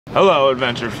Hello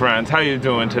adventure friends, how you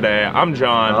doing today? I'm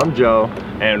John. I'm Joe.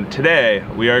 And today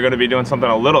we are going to be doing something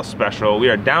a little special. We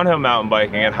are downhill mountain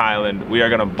biking at Highland. We are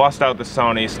going to bust out the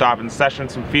Sony, stop and session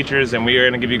some features, and we are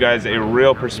going to give you guys a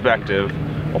real perspective,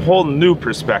 a whole new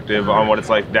perspective on what it's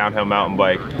like to downhill mountain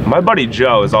bike. My buddy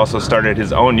Joe has also started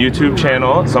his own YouTube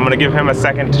channel, so I'm going to give him a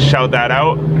second to shout that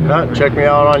out. Check me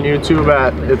out on YouTube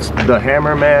at It's the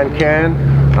Hammerman Ken.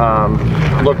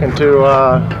 Looking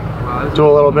to do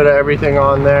a little bit of everything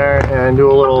on there and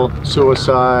do a little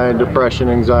suicide, depression,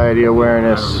 anxiety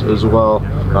awareness as well.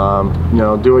 You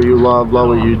know, do what you love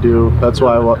what you do. That's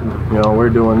why we're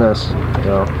doing this.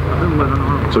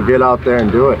 So get out there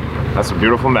and do it. That's a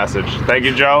beautiful message. Thank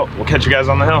you, Joe. We'll catch you guys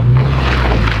on the hill.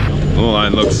 The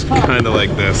line looks kind of like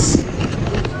this.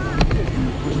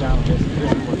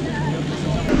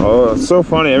 Oh, it's so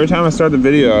funny. Every time I start the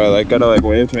video, I gotta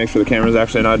wave to make sure the camera's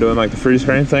actually not doing the freeze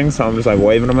frame thing. So I'm just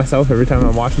waving to myself every time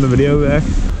I'm watching the video back.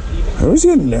 I always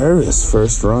get nervous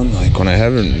first run, when I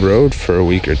haven't rode for a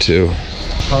week or two.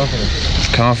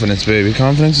 Confidence. Confidence, baby.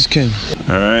 Confidence is king.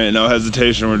 All right, no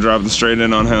hesitation. We're dropping straight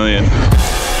in on Helion.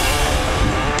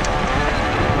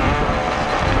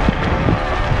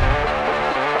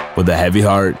 With a heavy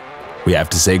heart, we have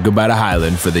to say goodbye to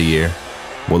Highland for the year.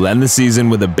 We'll end the season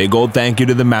with a big old thank you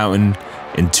to the mountain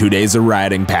and 2 days of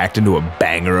riding packed into a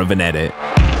banger of an edit.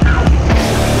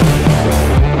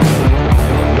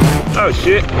 Oh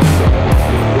shit.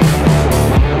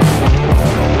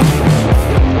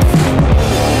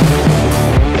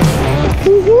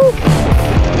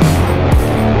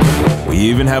 We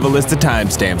even have a list of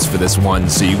timestamps for this one,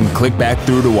 so you can click back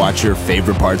through to watch your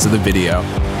favorite parts of the video.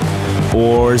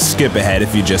 Or skip ahead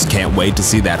if you just can't wait to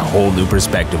see that whole new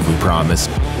perspective we promised.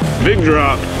 Big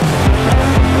drop.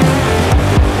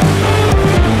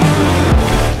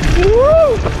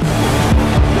 Woo!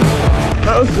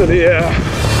 That was good, yeah.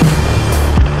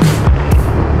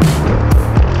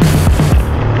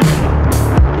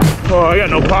 Oh, I got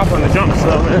no pop on the jumps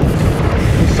though, man.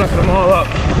 I'm sucking them all up.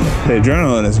 The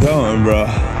adrenaline is going, bro.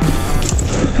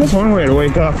 That's one way to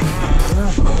wake up.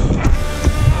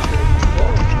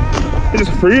 It's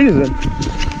just freezing.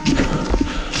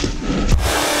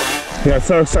 I got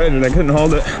so excited I couldn't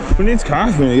hold it. Who needs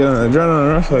coffee to get an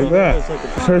adrenaline rush like that?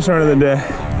 First run of the day.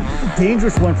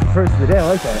 Dangerous one for first of the day. I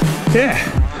like that.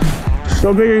 Yeah.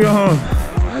 Go big or go home.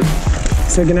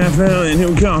 Second half of Helion, here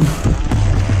we come.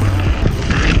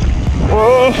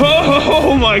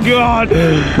 Oh my God.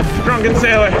 Drunken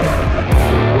sailor.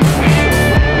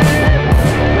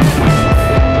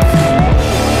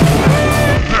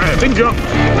 All right, big jump.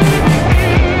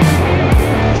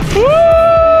 Woo!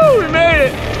 We made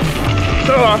it!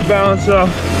 So off balance though.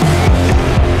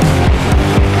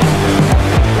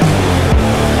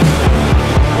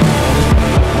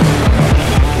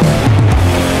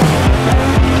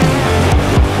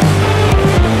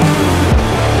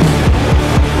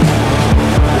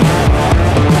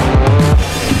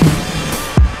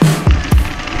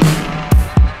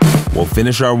 We'll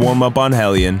finish our warm-up on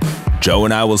Helion. Joe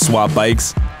and I will swap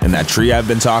bikes, and that tree I've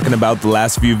been talking about the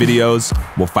last few videos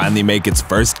will finally make its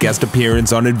first guest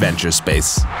appearance on Adventure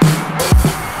Space.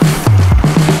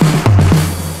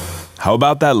 How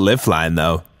about that lift line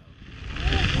though?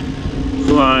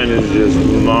 This line is just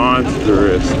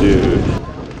monstrous, dude.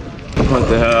 What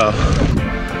the hell?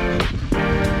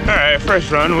 Alright, first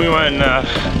run, we went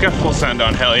and got full send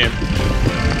on Helion.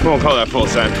 We won't call that full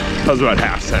send. That was about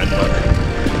half send, but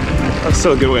that's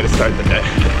still a good way to start the day.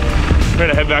 We're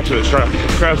gonna head back to the truck,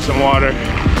 grab some water,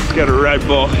 get a Red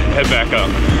Bull, head back up.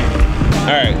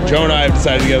 All right, Joe and I have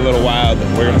decided to get a little wild.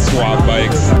 We're gonna swap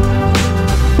bikes.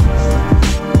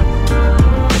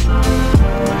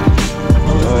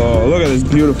 Oh, look at this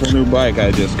beautiful new bike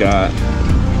I just got.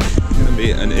 It's gonna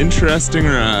be an interesting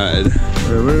ride.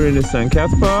 Where are we just on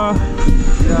Cat's Paw?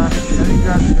 Yeah, I think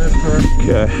that's good first.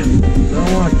 Okay.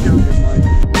 Don't want to kill your bike.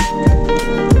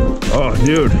 Oh,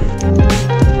 dude.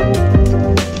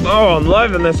 Oh, I'm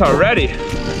loving this already. I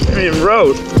haven't even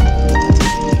rode.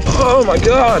 Oh my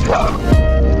God.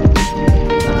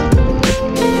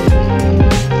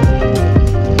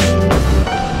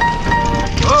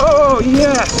 Oh,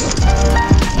 yes.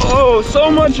 Oh, so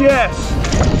much yes.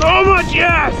 So much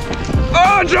yes.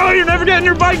 Oh, Joe, you're never getting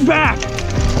your bike back.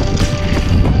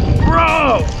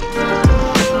 Bro.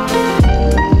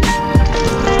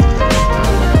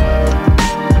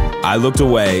 I looked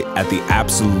away at the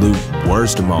absolute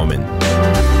worst moment.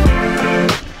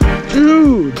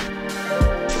 Dude!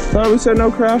 Thought we said no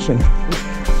crashing.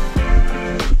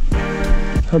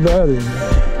 How bad is it?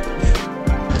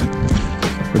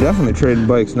 We're definitely trading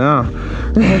bikes now.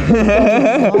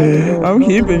 I'm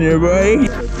keeping your bike.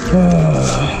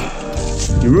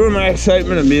 You ruined my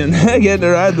excitement of being getting to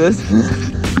ride this.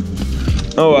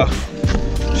 Oh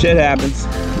well, shit happens.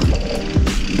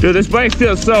 Dude, this bike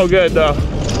feels so good though.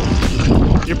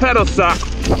 Your pedals suck,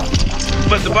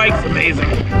 but the bike's amazing.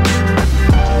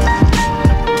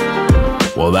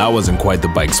 Well, that wasn't quite the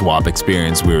bike swap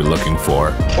experience we were looking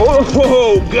for.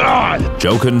 Oh God!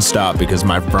 Joe couldn't stop because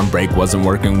my front brake wasn't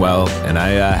working well, and I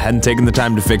hadn't taken the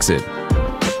time to fix it.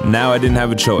 Now I didn't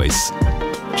have a choice.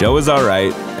 Joe was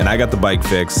alright, and I got the bike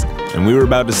fixed, and we were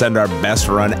about to send our best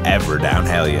run ever down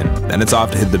Helion. Then it's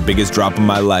off to hit the biggest drop of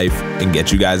my life and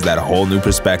get you guys that whole new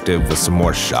perspective with some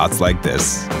more shots like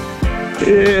this.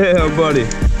 Yeah, buddy.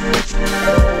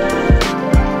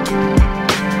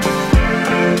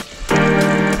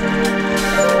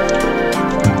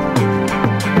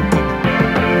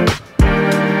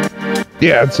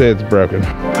 Yeah, I'd say it's broken.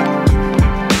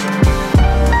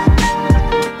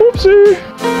 Oopsie.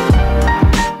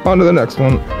 On to the next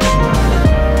one.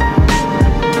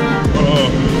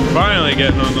 Oh, finally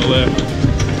getting on the lift.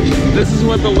 This is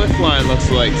what the lift line looks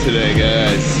like today,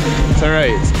 guys. It's all right,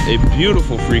 it's a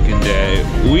beautiful freaking day.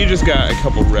 We just got a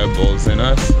couple Red Bulls in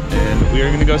us, and we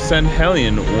are gonna go send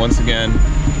Helion once again.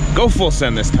 Go full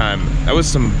send this time. That was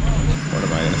some, what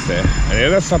am I gonna say? I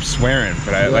gotta stop swearing,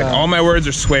 but like all my words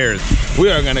are swears. We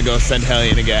are gonna go send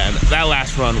Helion again. That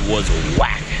last run was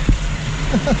whack.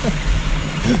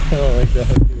 I don't like that.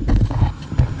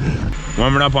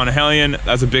 Warming up on a Helion,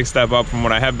 that's a big step up from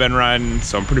what I have been riding,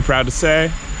 so I'm pretty proud to say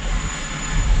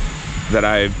that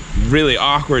I'm really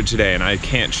awkward today and I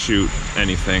can't shoot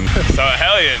anything. So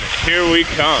Helion, here we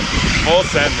come. Full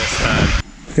send this time.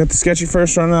 Got the sketchy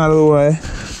first run out of the way.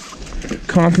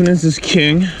 Confidence is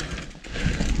king.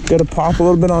 Gotta pop a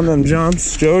little bit on them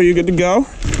jumps. Joe, you good to go?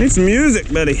 Need some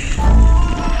music, buddy.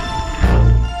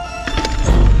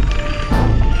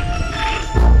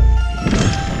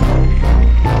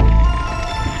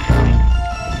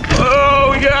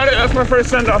 Oh, we got it. That's my first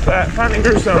send off that. Finding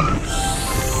groove zone.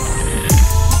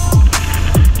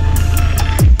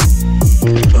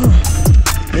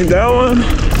 Need that one.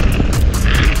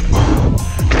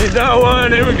 Need that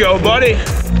one. Here we go, buddy.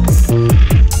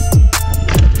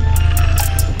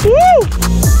 Woo!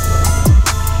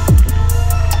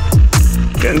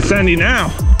 Getting sendy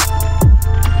now.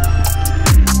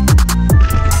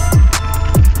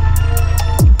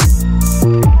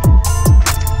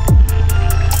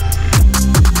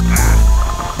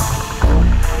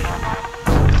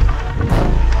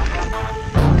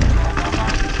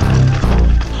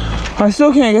 I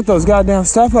still can't get those goddamn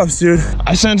step ups, dude.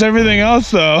 I sense everything else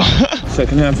though.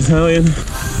 Second half is Helion.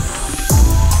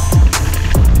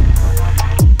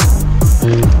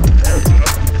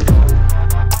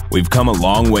 We've come a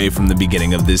long way from the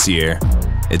beginning of this year.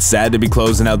 It's sad to be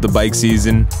closing out the bike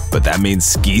season, but that means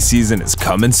ski season is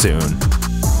coming soon.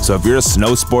 So if you're a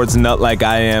snow sports nut like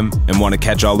I am and want to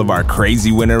catch all of our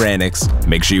crazy winter antics,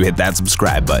 make sure you hit that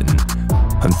subscribe button.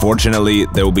 Unfortunately,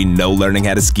 there will be no learning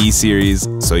how to ski series,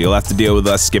 so you'll have to deal with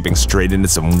us skipping straight into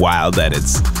some wild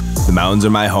edits. The mountains are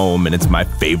my home and it's my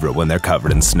favorite when they're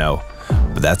covered in snow.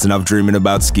 But that's enough dreaming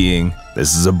about skiing.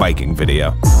 This is a biking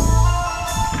video.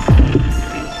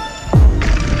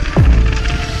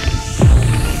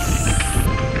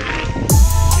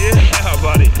 Yeah,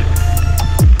 buddy.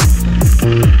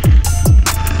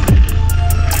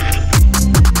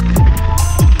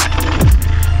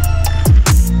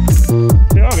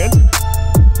 You're all good.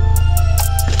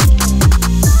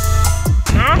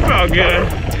 That felt good.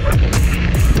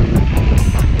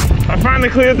 I finally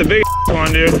cleared the big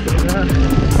one, dude.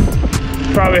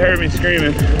 Probably heard me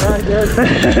screaming. Not good.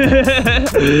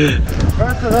 First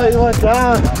I thought you went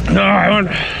down. No, I went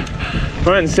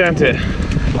and sent it.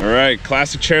 All right,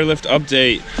 classic chairlift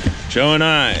update. Joe and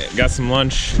I got some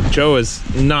lunch. Joe is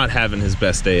not having his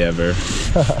best day ever.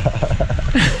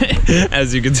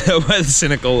 As you can tell by the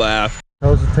cynical laugh.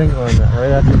 Toes are tingling that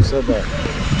right after you said that.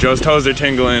 Joe's toes are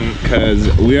tingling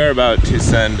because we are about to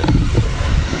send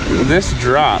this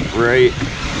drop right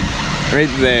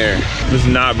there. I was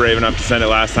not brave enough to send it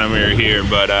last time we were here,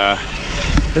 but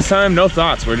this time no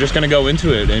thoughts. We're just gonna go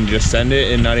into it and just send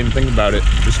it and not even think about it.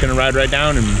 Just gonna ride right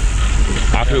down and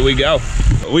off it we go.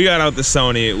 We got out the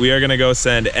Sony. We are gonna go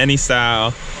send Any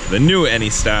Style, the new Any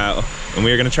Style, and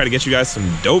we are gonna try to get you guys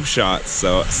some dope shots.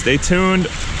 So stay tuned.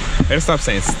 I gotta stop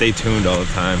saying stay tuned all the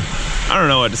time. I don't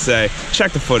know what to say.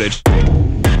 Check the footage.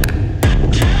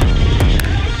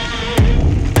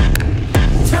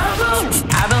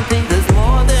 I don't think there's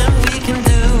more than we can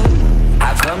do.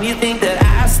 How come you think that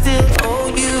I still owe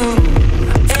you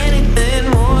anything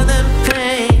more than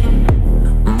pain,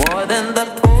 more than the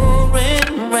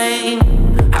pouring rain?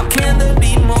 How can there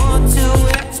be more to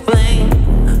explain?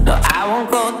 No, I won't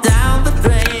go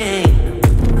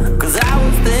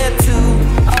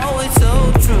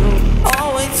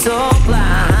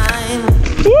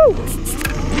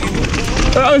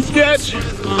That was sketch.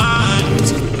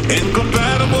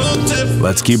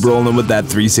 Let's keep rolling with that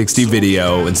 360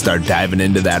 video and start diving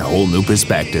into that whole new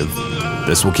perspective.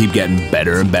 This will keep getting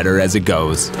better and better as it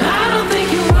goes. I don't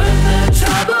think you're worth the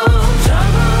trouble,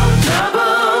 trouble,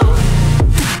 trouble.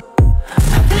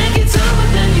 I think it's over,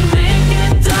 then you make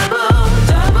it double,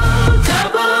 double,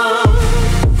 double.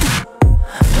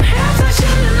 Perhaps I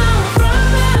should've known from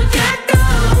the get-go,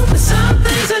 but some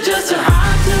things are just too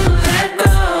hard to let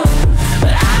go.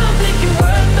 But I don't think you're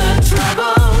worth the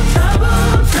trouble,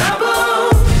 trouble,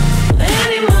 trouble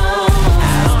anymore.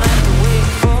 I don't have to wait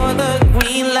for the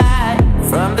green light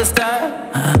from the start.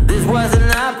 This was an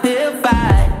uphill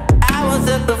fight. I was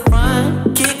at the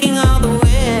front, kicking all the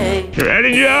way. You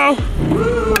ready, Joe?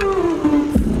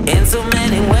 In so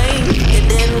many ways, it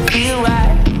didn't feel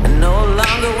right. And no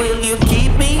longer will you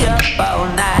keep me up all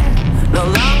night. No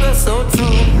longer so true.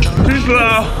 Too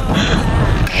slow.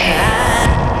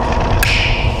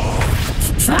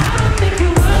 I don't think you're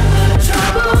worth the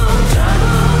trouble,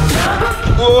 trouble, trouble.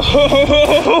 Whoa!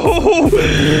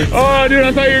 Oh, dude,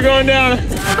 I thought you were going down.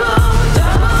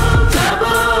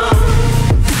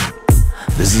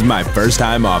 This is my first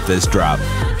time off this drop.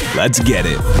 Let's get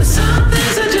it. Some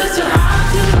things are just too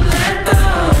hard to let go.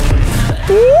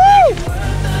 Woo!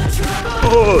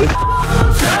 Oh.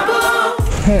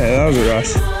 Hey, that was a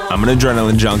rush. I'm an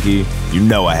adrenaline junkie. You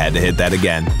know I had to hit that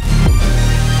again.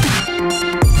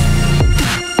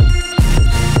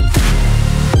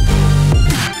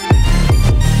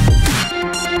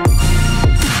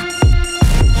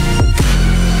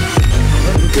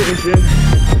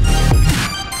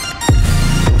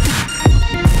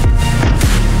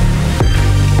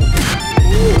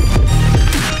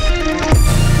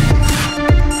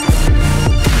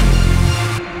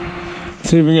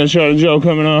 See if we can get a shot of Joe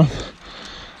coming off.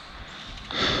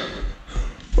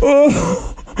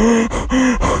 Oh!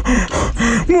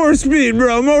 More speed,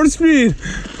 bro, more speed.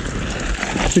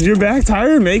 Did your back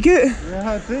tire make it?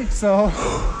 Yeah, I think so.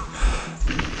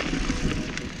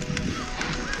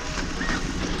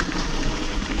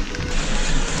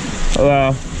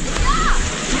 Hello.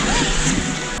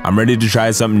 I'm ready to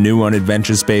try something new on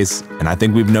Adventure Space, and I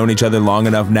think we've known each other long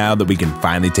enough now that we can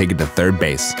finally take it to third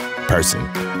base. Person.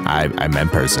 I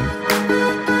meant person.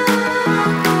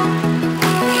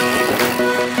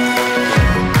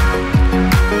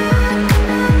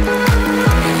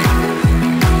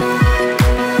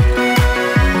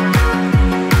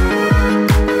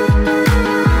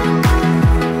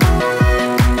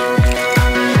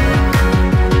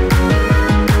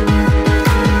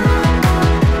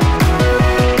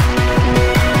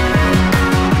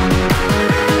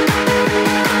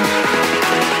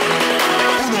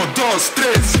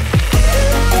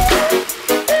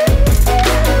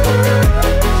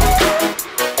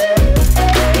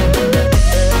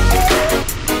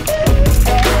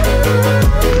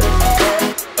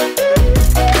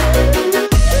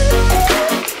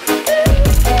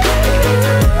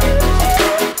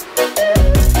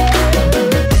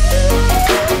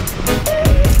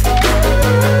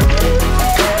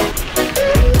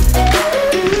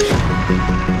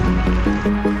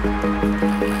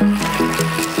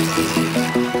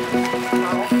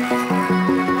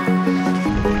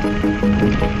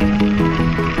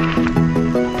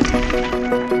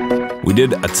 We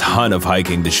did a ton of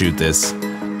hiking to shoot this,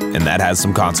 and that has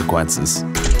some consequences.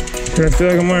 I feel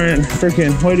like I'm wearing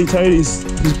freaking whitey tighties.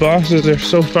 These boxes are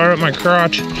so far up my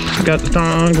crotch. Got the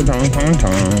thong, the thong, thong,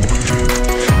 thong.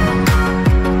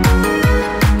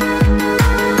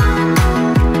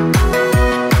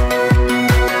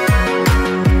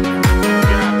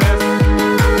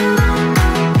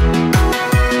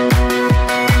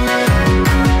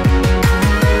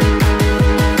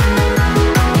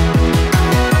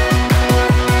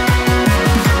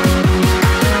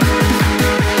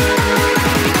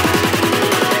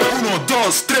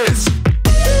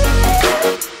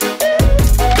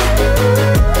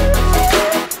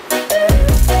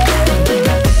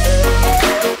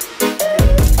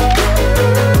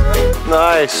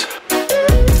 Nice.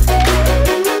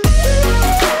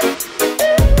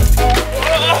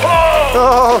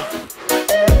 Oh.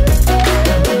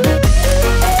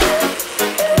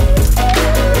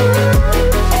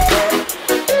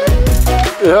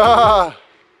 Yeah.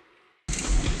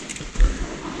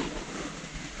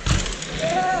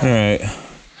 All right.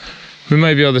 We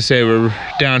might be able to say we're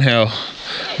downhill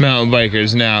mountain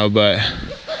bikers now, but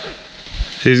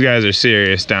these guys are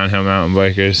serious downhill mountain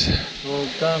bikers. Well,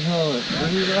 downhill.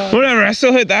 Whatever, I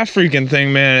still hit that freaking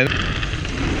thing, man.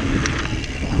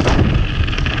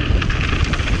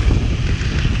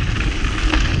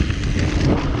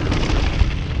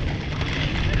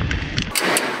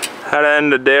 How Gotta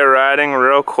end the day of riding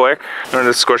real quick. You want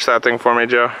to squish that thing for me,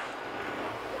 Joe?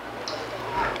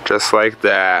 Just like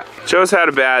that. Joe's had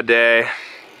a bad day.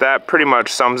 That pretty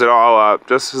much sums it all up,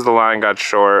 just as the line got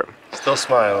short. Still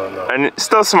smiling though. And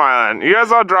still smiling. You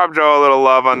guys all drop Joe a little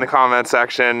love on the comment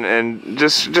section and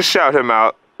just shout him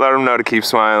out. Let him know to keep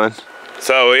smiling.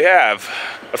 So we have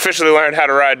officially learned how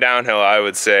to ride downhill, I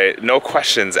would say. No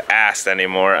questions asked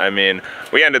anymore. I mean,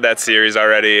 we ended that series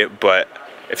already, but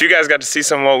if you guys got to see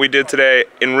some of what we did today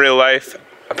in real life,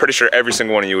 I'm pretty sure every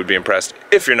single one of you would be impressed,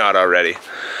 if you're not already.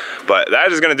 But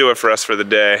that is gonna do it for us for the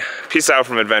day. Peace out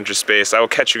from Adventure Space. I will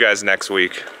catch you guys next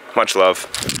week. Much love.